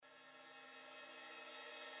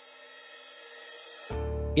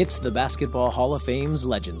It's the Basketball Hall of Fame's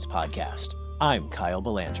Legends Podcast. I'm Kyle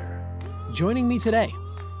Belanger. Joining me today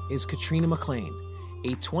is Katrina McClain,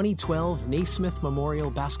 a 2012 Naismith Memorial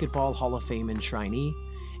Basketball Hall of Fame enshrinee,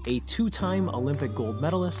 a two-time Olympic gold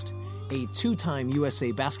medalist, a two-time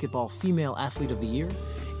USA Basketball Female Athlete of the Year,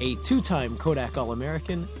 a two-time Kodak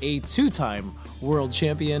All-American, a two-time world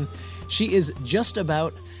champion. She is just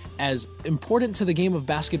about as important to the game of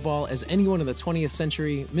basketball as anyone in the 20th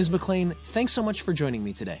century. Ms. McClain, thanks so much for joining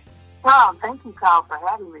me today. Well, thank you, Kyle, for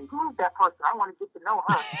having me. Who is that person? I want to get to know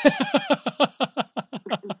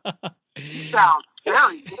her. She sounds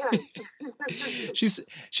very good.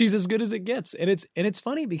 she's as good as it gets, and it's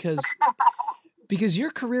funny because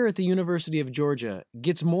your career at the University of Georgia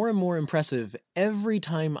gets more and more impressive every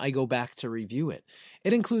time I go back to review it.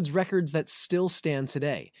 It includes records that still stand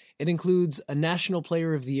today. It includes a National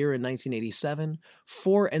Player of the Year in 1987,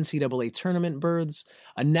 4 NCAA tournament berths,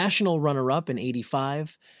 a national runner-up in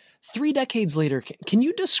 85. 3 decades later, can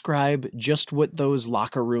you describe just what those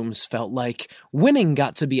locker rooms felt like? Winning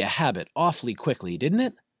got to be a habit awfully quickly, didn't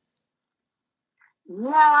it?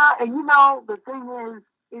 Yeah, and the thing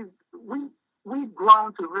is we've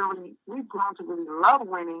grown to really love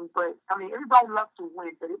winning, but everybody loves to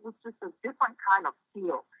win, but it was just a different kind of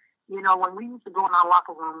feel. When we used to go in our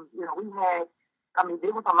locker rooms, there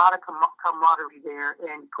was a lot of camaraderie there,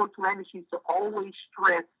 and Coach Landers used to always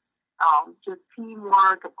stress just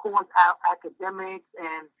teamwork, of course, academics,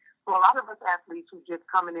 and for a lot of us athletes who just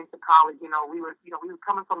coming into college, we were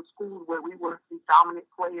coming from schools where we were the dominant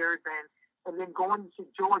players, and then going to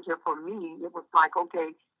Georgia, for me, it was like,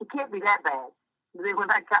 okay, it can't be that bad. And then when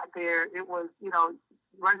I got there, it was,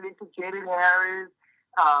 running into Jaden Harris,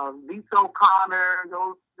 Lisa O'Connor,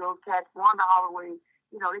 those cats, Wanda Holloway,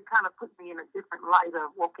 they kind of put me in a different light of,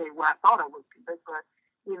 okay, I thought I was good, but,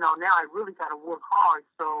 now I really got to work hard.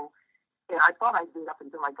 So, yeah, I thought I did up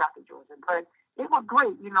until I got to Georgia. But it was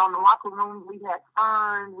great. In the locker room, we had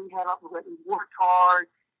fun. We worked hard.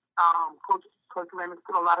 Coach Landers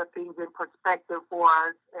put a lot of things in perspective for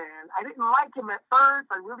us. And I didn't like him at first.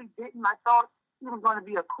 I really didn't. I thought he was going to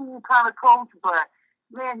be a cool kind of coach. But,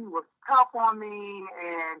 man, he was tough on me.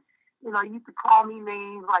 And, he used to call me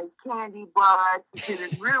names like Candy Butt. And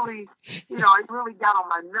it really, it really got on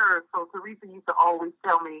my nerves. So Teresa used to always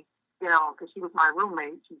tell me, because she was my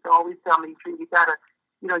roommate, she used to always tell me, you gotta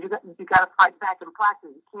fight back in practice.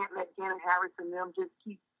 You can't let Janet Harris and them just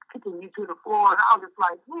keep kicking you to the floor. And I was just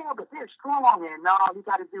like, yeah, but they're strong, and no, you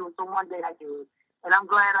got to do it. So one day I did, and I'm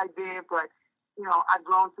glad I did. But I've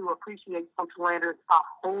grown to appreciate Coach Landers a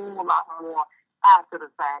whole lot more after the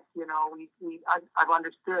fact. I've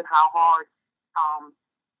understood how hard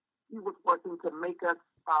he was working to make us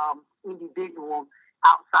individuals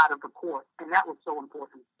outside of the court, and that was so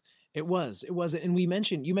important. It was, and you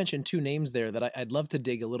mentioned 2 names there that I'd love to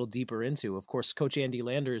dig a little deeper into. Of course, Coach Andy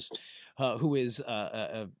Landers, who is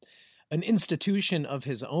an institution of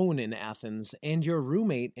his own in Athens, and your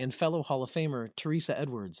roommate and fellow Hall of Famer, Teresa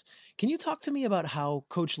Edwards. Can you talk to me about how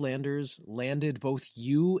Coach Landers landed both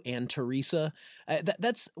you and Teresa?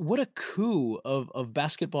 That's what a coup of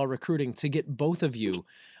basketball recruiting to get both of you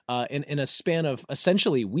in a span of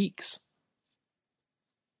essentially weeks.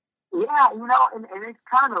 Yeah, and it's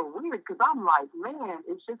kind of weird because I'm like, man,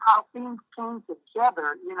 it's just how things came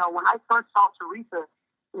together. When I first saw Teresa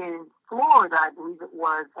in Florida, I believe it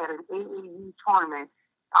was, at an AAU tournament,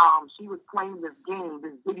 she was playing this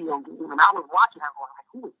video game, and I was watching her going, like,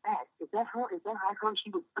 who is that? Is that her? Is that her?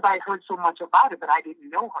 I heard so much about it, but I didn't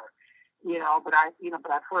know her, but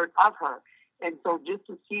I've heard of her. And so just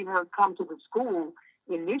to see her come to the school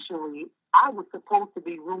initially, I was supposed to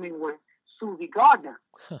be rooming with Susie Gardner,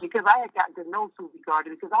 because I had gotten to know Susie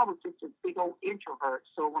Gardner because I was just a big old introvert.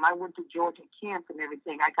 So when I went to Georgia camp and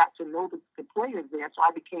everything, I got to know the players there, so I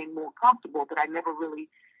became more comfortable, but I never really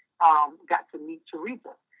got to meet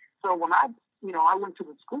Teresa. So when I went to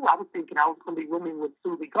the school, I was thinking I was going to be rooming with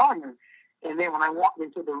Susie Gardner. And then when I walked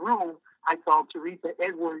into the room, I saw Teresa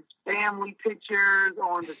Edwards' family pictures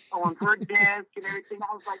on her desk and everything.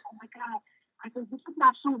 I was like, oh my God. I said, this is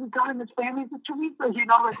not Susie Gardner's family, it's Teresa,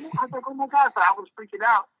 I was like, oh my God, so I was freaking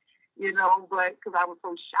out, but because I was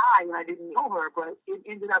so shy and I didn't know her, but we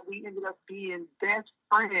ended up being best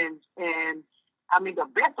friends, and the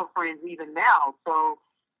best of friends even now. So,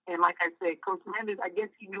 and like I said, Coach Landers, I guess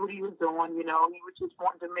he knew what he was doing, he was just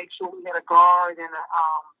wanting to make sure we had a guard and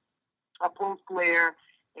a post player,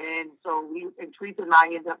 and so Teresa and I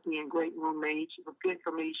ended up being great roommates. She was good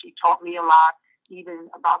for me. She taught me a lot, even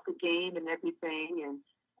about the game and everything. And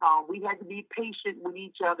we had to be patient with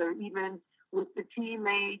each other, even with the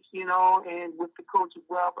teammates, and with the coach as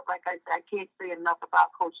well. But like I said, I can't say enough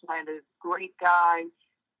about Coach Landers. Great guy,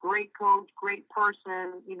 great coach, great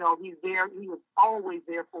person. You know, he's there. He was always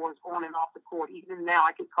there for us on and off the court. Even now,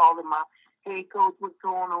 I could call him up. Hey, coach, what's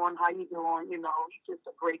going on? How you doing? You know, he's just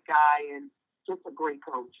a great guy and just a great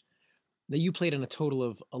coach. Now, you played on a total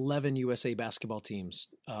of 11 USA basketball teams,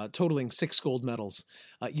 totaling 6 gold medals.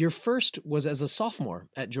 Your first was as a sophomore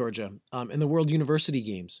at Georgia in the World University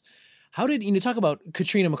Games. How did you talk about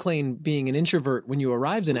Katrina McClain being an introvert when you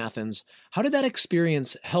arrived in Athens? How did that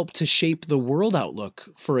experience help to shape the world outlook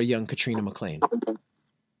for a young Katrina McClain?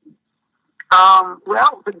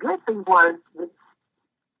 Well, the good thing was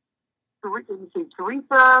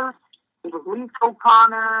Teresa, it was Lisa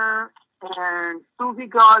O'Connor, and Susie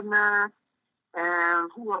Gardner,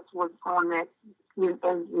 and who else was on that?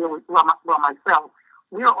 Myself.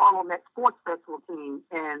 We were all on that sports festival team,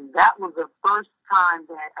 and that was the first time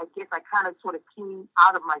that I guess I kind of sort of came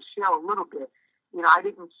out of my shell a little bit. You know, I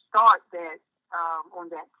didn't start that on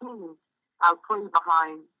that team. I was playing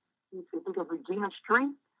behind, I think it was Regina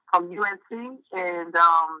Street from USC, and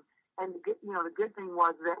the good thing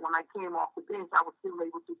was that when I came off the bench, I was still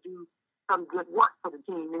able to do some good work for the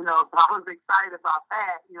team. You know, so I was excited about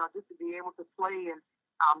that. You know, just to be able to play and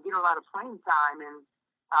get a lot of playing time. And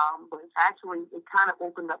but actually, it kind of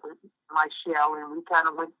opened up my shell, and we kind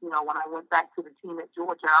of went. You know, when I went back to the team at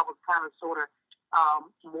Georgia, I was kind of sort of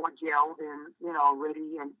more gelled and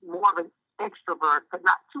ready and more of an extrovert, but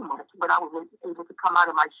not too much. But I was able to come out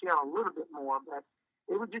of my shell a little bit more. But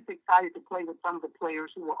they were just excited to play with some of the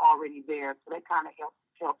players who were already there. So that kind of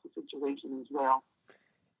helped the situation as well.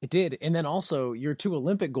 It did. And then also your 2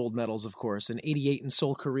 Olympic gold medals, of course, in '88 in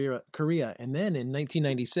Seoul, Korea, and then in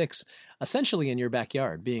 1996, essentially in your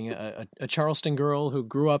backyard, being a Charleston girl who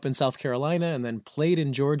grew up in South Carolina and then played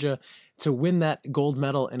in Georgia to win that gold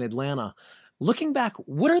medal in Atlanta. Looking back,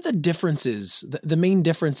 what are the differences, the main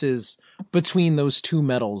differences between those 2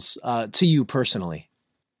 medals to you personally?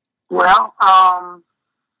 Well,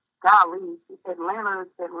 golly, Atlanta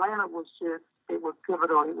was just, it was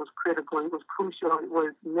pivotal, it was critical, it was crucial, it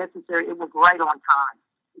was necessary, it was right on time.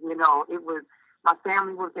 You know, it was, my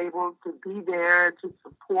family was able to be there to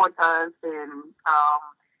support us, and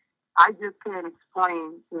I just can't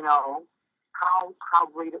explain, how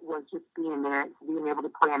great it was just being there, being able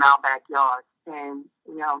to play in our backyard. And,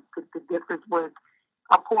 the difference was,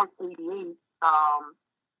 of course, '88,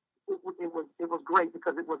 it was great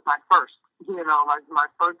because it was my first, my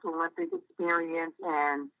first Olympic experience,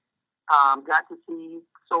 and got to see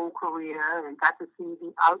Seoul, Korea, and got to see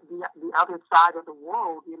the other side of the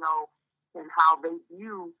world, and how they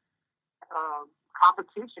view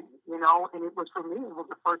competition, and it was, for me, it was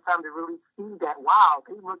the first time to really see that, wow,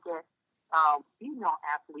 they look at female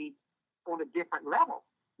athletes on a different level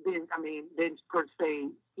than per se,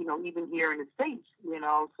 even here in the States,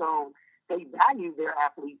 so they value their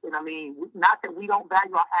athletes. And not that we don't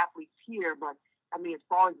value our athletes here, but as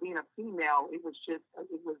far as being a female, it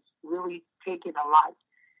was really taking a lot.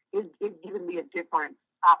 It's given me a different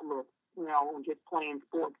outlook, on just playing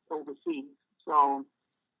sports overseas. So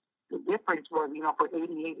the difference was, for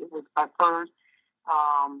 '88, it was my first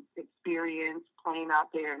experience playing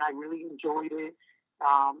out there, and I really enjoyed it.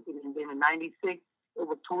 And then in '96, it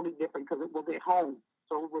was totally different because it was at home.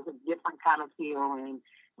 So it was a different kind of feel, and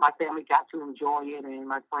my family got to enjoy it, and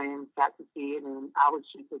my friends got to see it, and I was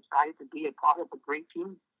just excited to be a part of a great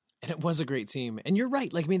team. And it was a great team. And you're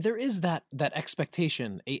right. There is that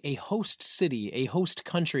expectation. A host city, a host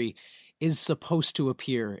country is supposed to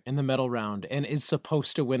appear in the medal round and is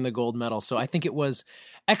supposed to win the gold medal. So I think it was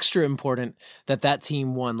extra important that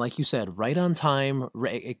team won, like you said, right on time.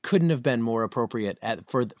 It couldn't have been more appropriate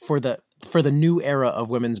for the new era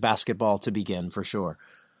of women's basketball to begin, for sure.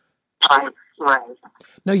 Right.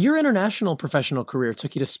 Now, your international professional career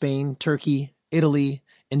took you to Spain, Turkey, Italy,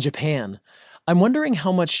 and Japan. I'm wondering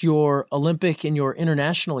how much your Olympic and your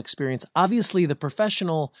international experience, obviously the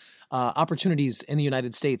professional opportunities in the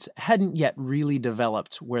United States hadn't yet really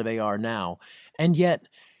developed where they are now. And yet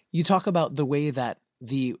you talk about the way that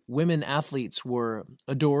the women athletes were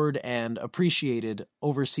adored and appreciated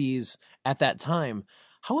overseas at that time.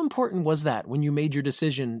 How important was that when you made your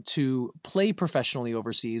decision to play professionally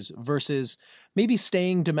overseas versus maybe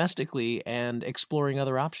staying domestically and exploring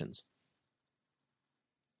other options?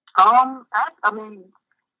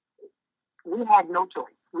 We had no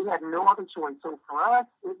choice. We had no other choice. So for us,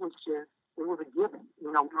 it was a given.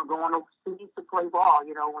 We were going overseas to play ball.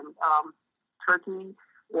 When Turkey,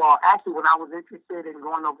 well, actually, when I was interested in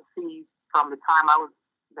going overseas from the time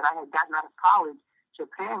that I had gotten out of college,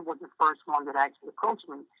 Japan was the first one that actually coached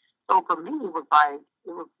me. So for me, it was like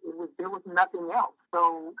there was nothing else.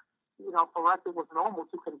 So for us, it was normal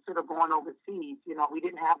to consider going overseas. We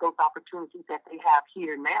didn't have those opportunities that they have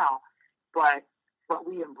here now, but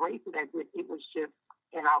we embraced it as if it was just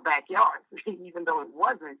in our backyard, even though it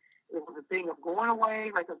wasn't. It was a thing of going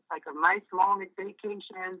away, like a nice long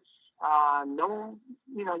vacation. No,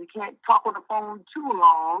 you can't talk on the phone too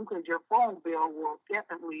long because your phone bill will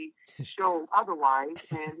definitely show otherwise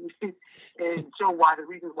and show why the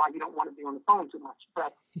reasons why you don't want to be on the phone too much.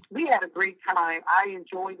 But we had a great time. I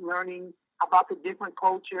enjoyed learning about the different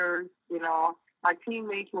cultures. My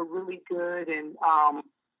teammates were really good and,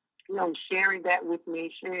 sharing that with me,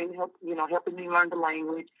 helping me learn the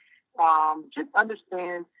language, just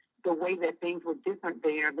understand the way that things were different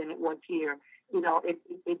there than it was here.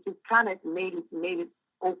 It just kind of made it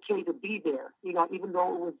okay to be there. Even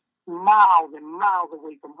though it was miles and miles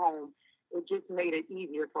away from home, it just made it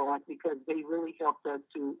easier for us because they really helped us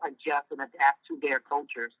to adjust and adapt to their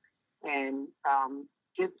cultures. And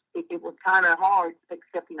it was kind of hard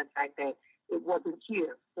accepting the fact that it wasn't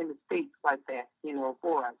here in the States like that,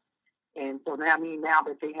 for us. And so now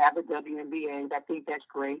that they have the WNBA, I think that's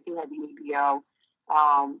great. They have the ABL.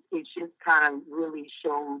 It just kind of really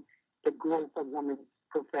showed the growth of women's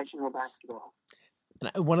professional basketball.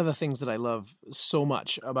 And one of the things that I love so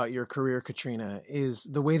much about your career, Katrina, is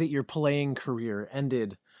the way that your playing career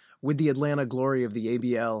ended with the Atlanta Glory of the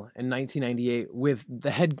ABL in 1998 with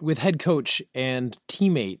head coach and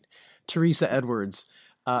teammate Teresa Edwards.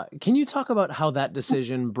 Can you talk about how that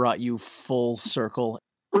decision brought you full circle?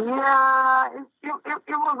 Yeah, it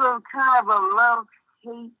was a kind of a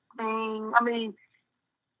love-hate thing.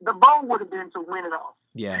 The goal would have been to win it all.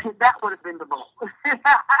 Yeah. That would have been the goal.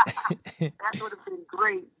 That would have been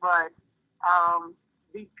great. But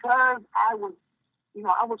because I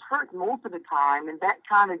was hurt most of the time, and that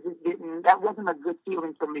kind of just that wasn't a good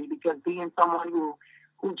feeling for me because being someone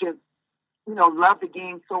who just, loved the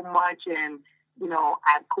game so much and,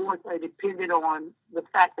 of course, I depended on the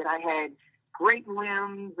fact that I had great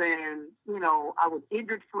limbs and, I was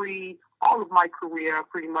injured free all of my career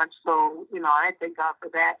pretty much. So, I thank God for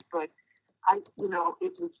that. But I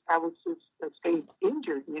was just stayed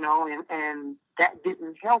injured, and that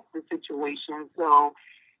didn't help the situation. So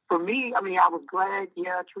for me, I was glad,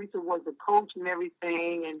 Teresa was the coach and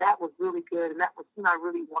everything, and that was really good. And that was, I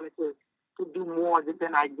really wanted to do more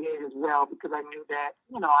than I did as well because I knew that,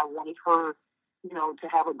 I wanted her, to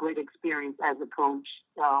have a great experience as a coach,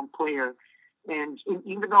 player. And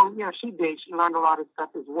even though, she learned a lot of stuff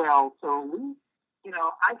as well. So we,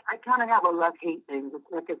 I kind of have a love-hate thing.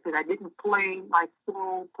 Like I said, I didn't play my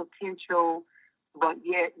full potential, but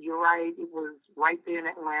yet, you're right, it was right there in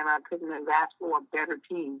Atlanta. I couldn't have asked for a better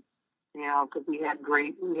team, because we had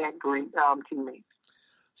great teammates.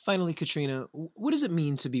 Finally, Katrina, what does it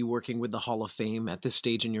mean to be working with the Hall of Fame at this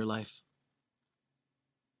stage in your life?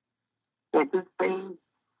 At this stage,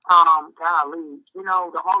 golly,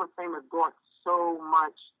 the Hall of Fame has brought so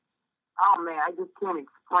much. Oh, man, I just can't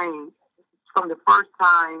explain. From the first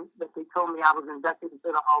time that they told me I was inducted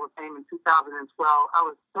into the Hall of Fame in 2012, I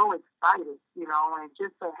was so excited, and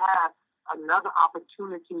just to have another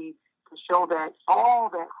opportunity to show that all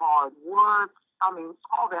that hard work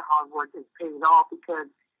is paid off because,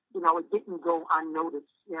 it didn't go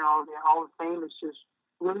unnoticed. The Hall of Fame is just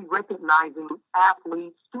really recognizing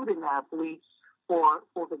athletes, student athletes, for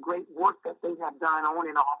the great work that they have done on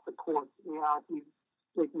and off the court,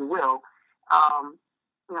 if you will.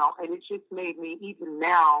 And it just made me, even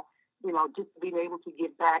now, just being able to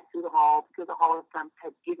get back to the Hall because the Hall of Fame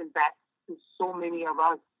has given back to so many of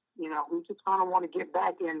us. We just kind of want to give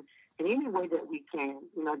back in any way that we can.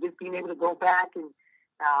 Just being able to go back and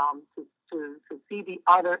to see the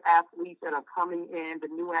other athletes that are coming in, the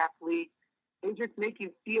new athletes, they just make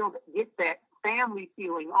you get that family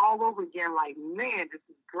feeling all over again. Like, man, this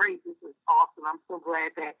is great. This is awesome. I'm so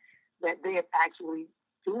glad that they are actually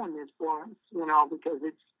doing this for us, because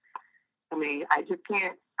it's,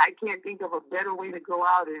 I can't think of a better way to go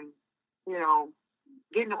out and,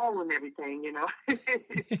 getting home and everything,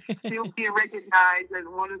 Still being recognized as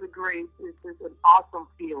one of the greats is just an awesome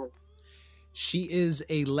feeling. She is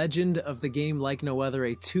a legend of the game like no other,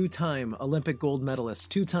 a two-time Olympic gold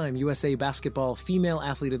medalist, two-time USA Basketball Female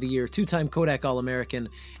Athlete of the Year, two-time Kodak All-American,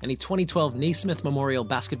 and a 2012 Naismith Memorial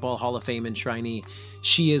Basketball Hall of Fame enshrinee.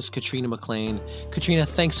 She is Katrina McClain. Katrina,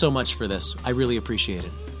 thanks so much for this. I really appreciate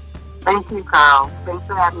it. Thank you, Carl. Thanks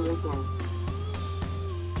for having me again.